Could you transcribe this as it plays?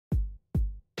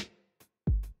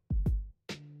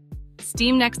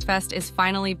Steam Next Fest is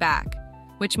finally back,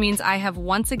 which means I have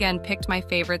once again picked my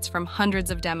favorites from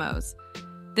hundreds of demos.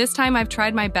 This time I've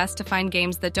tried my best to find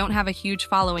games that don't have a huge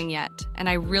following yet, and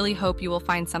I really hope you will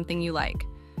find something you like.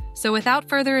 So without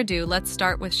further ado, let's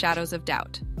start with Shadows of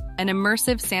Doubt, an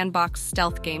immersive sandbox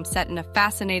stealth game set in a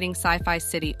fascinating sci-fi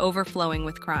city overflowing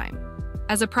with crime.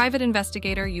 As a private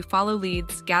investigator, you follow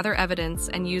leads, gather evidence,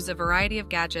 and use a variety of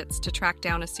gadgets to track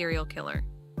down a serial killer.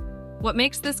 What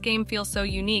makes this game feel so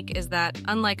unique is that,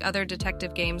 unlike other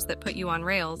detective games that put you on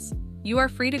rails, you are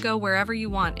free to go wherever you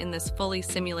want in this fully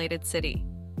simulated city.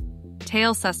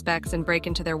 Tail suspects and break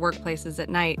into their workplaces at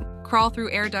night, crawl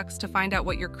through air ducts to find out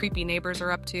what your creepy neighbors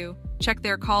are up to, check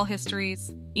their call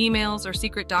histories, emails, or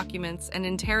secret documents, and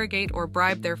interrogate or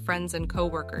bribe their friends and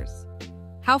co-workers.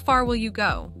 How far will you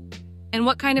go? And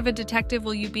what kind of a detective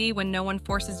will you be when no one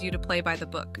forces you to play by the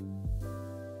book?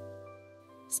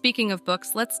 Speaking of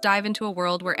books, let's dive into a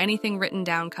world where anything written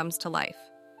down comes to life.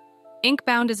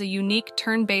 Inkbound is a unique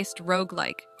turn-based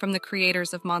roguelike from the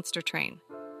creators of Monster Train.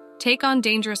 Take on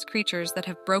dangerous creatures that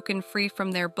have broken free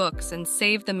from their books and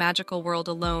save the magical world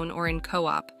alone or in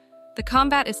co-op. The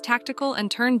combat is tactical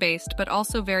and turn-based, but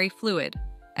also very fluid,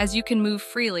 as you can move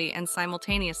freely and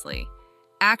simultaneously.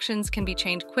 Actions can be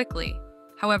changed quickly.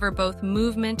 However, both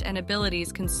movement and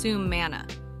abilities consume mana,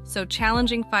 so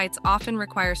challenging fights often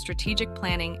require strategic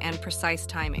planning and precise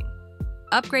timing.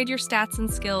 Upgrade your stats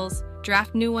and skills,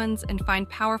 draft new ones, and find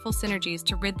powerful synergies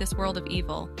to rid this world of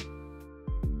evil.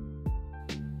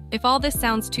 If all this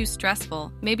sounds too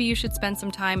stressful, maybe you should spend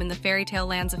some time in the fairy tale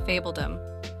lands of Fabledom.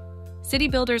 City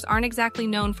builders aren't exactly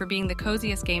known for being the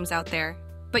coziest games out there,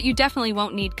 but you definitely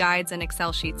won't need guides and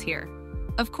Excel sheets here.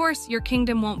 Of course, your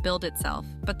kingdom won't build itself,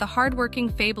 but the hard-working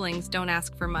Fablings don't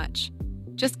ask for much.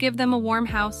 Just give them a warm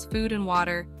house, food, and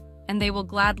water, and they will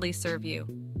gladly serve you.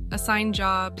 Assign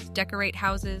jobs, decorate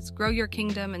houses, grow your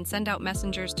kingdom, and send out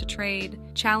messengers to trade,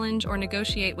 challenge, or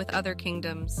negotiate with other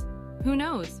kingdoms. Who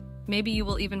knows? Maybe you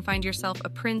will even find yourself a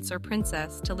prince or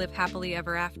princess to live happily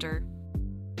ever after.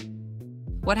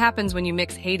 What happens when you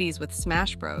mix Hades with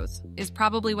Smash Bros. Is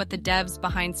probably what the devs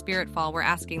behind Spiritfall were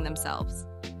asking themselves.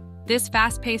 This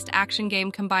fast-paced action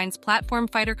game combines platform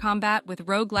fighter combat with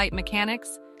roguelite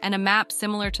mechanics and a map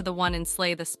similar to the one in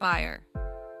Slay the Spire.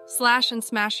 Slash and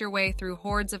smash your way through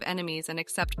hordes of enemies and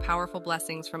accept powerful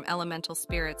blessings from elemental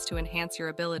spirits to enhance your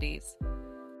abilities.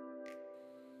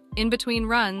 In between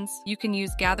runs, you can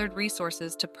use gathered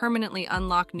resources to permanently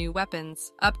unlock new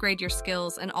weapons, upgrade your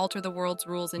skills, and alter the world's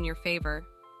rules in your favor.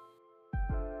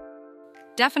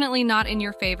 Definitely not in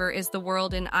your favor is the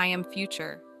world in I Am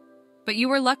Future. But you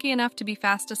were lucky enough to be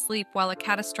fast asleep while a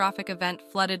catastrophic event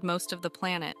flooded most of the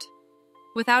planet.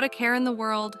 Without a care in the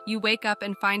world, you wake up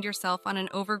and find yourself on an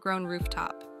overgrown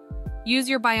rooftop. Use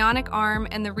your bionic arm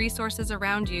and the resources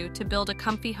around you to build a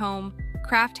comfy home,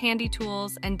 craft handy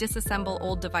tools, and disassemble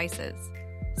old devices.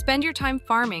 Spend your time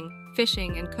farming,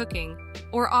 fishing, and cooking,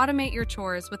 or automate your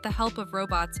chores with the help of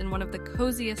robots in one of the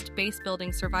coziest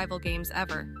base-building survival games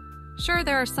ever. Sure,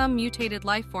 there are some mutated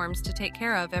life forms to take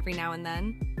care of every now and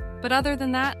then, but other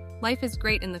than that, life is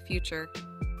great in the future.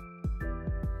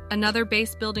 Another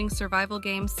base-building survival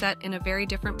game set in a very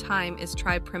different time is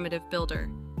Tribe Primitive Builder.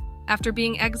 After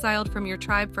being exiled from your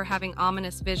tribe for having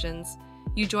ominous visions,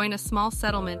 you join a small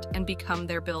settlement and become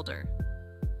their builder.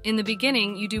 In the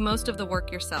beginning, you do most of the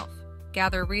work yourself.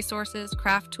 Gather resources,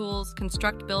 craft tools,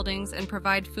 construct buildings, and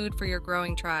provide food for your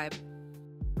growing tribe.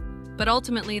 But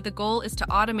ultimately, the goal is to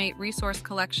automate resource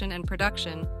collection and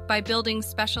production by building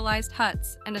specialized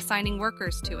huts and assigning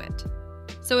workers to it.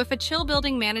 So if a chill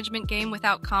building management game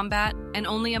without combat and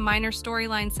only a minor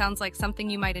storyline sounds like something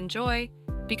you might enjoy,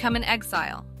 become an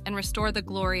exile and restore the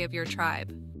glory of your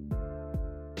tribe.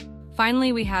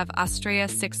 Finally, we have Astrea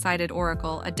Six-Sided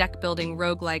Oracle, a deck-building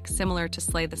roguelike similar to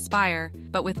Slay the Spire,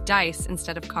 but with dice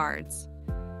instead of cards.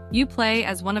 You play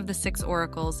as one of the 6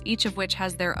 oracles, each of which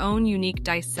has their own unique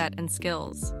dice set and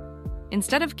skills.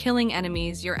 Instead of killing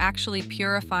enemies, you're actually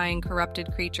purifying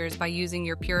corrupted creatures by using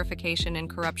your purification and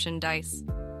corruption dice.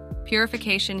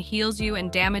 Purification heals you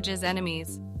and damages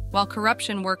enemies, while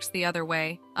corruption works the other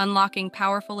way, unlocking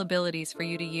powerful abilities for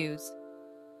you to use.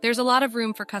 There's a lot of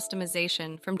room for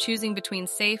customization, from choosing between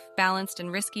safe, balanced,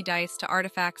 and risky dice to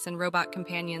artifacts and robot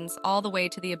companions, all the way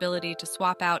to the ability to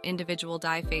swap out individual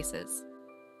die faces.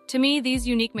 To me, these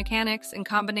unique mechanics, in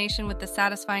combination with the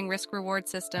satisfying risk-reward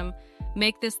system,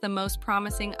 make this the most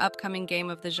promising upcoming game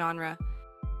of the genre.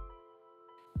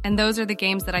 And those are the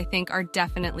games that I think are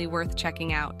definitely worth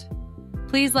checking out.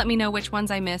 Please let me know which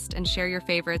ones I missed and share your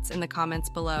favorites in the comments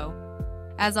below.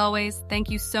 As always, thank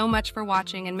you so much for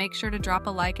watching, and make sure to drop a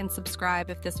like and subscribe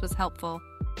if this was helpful.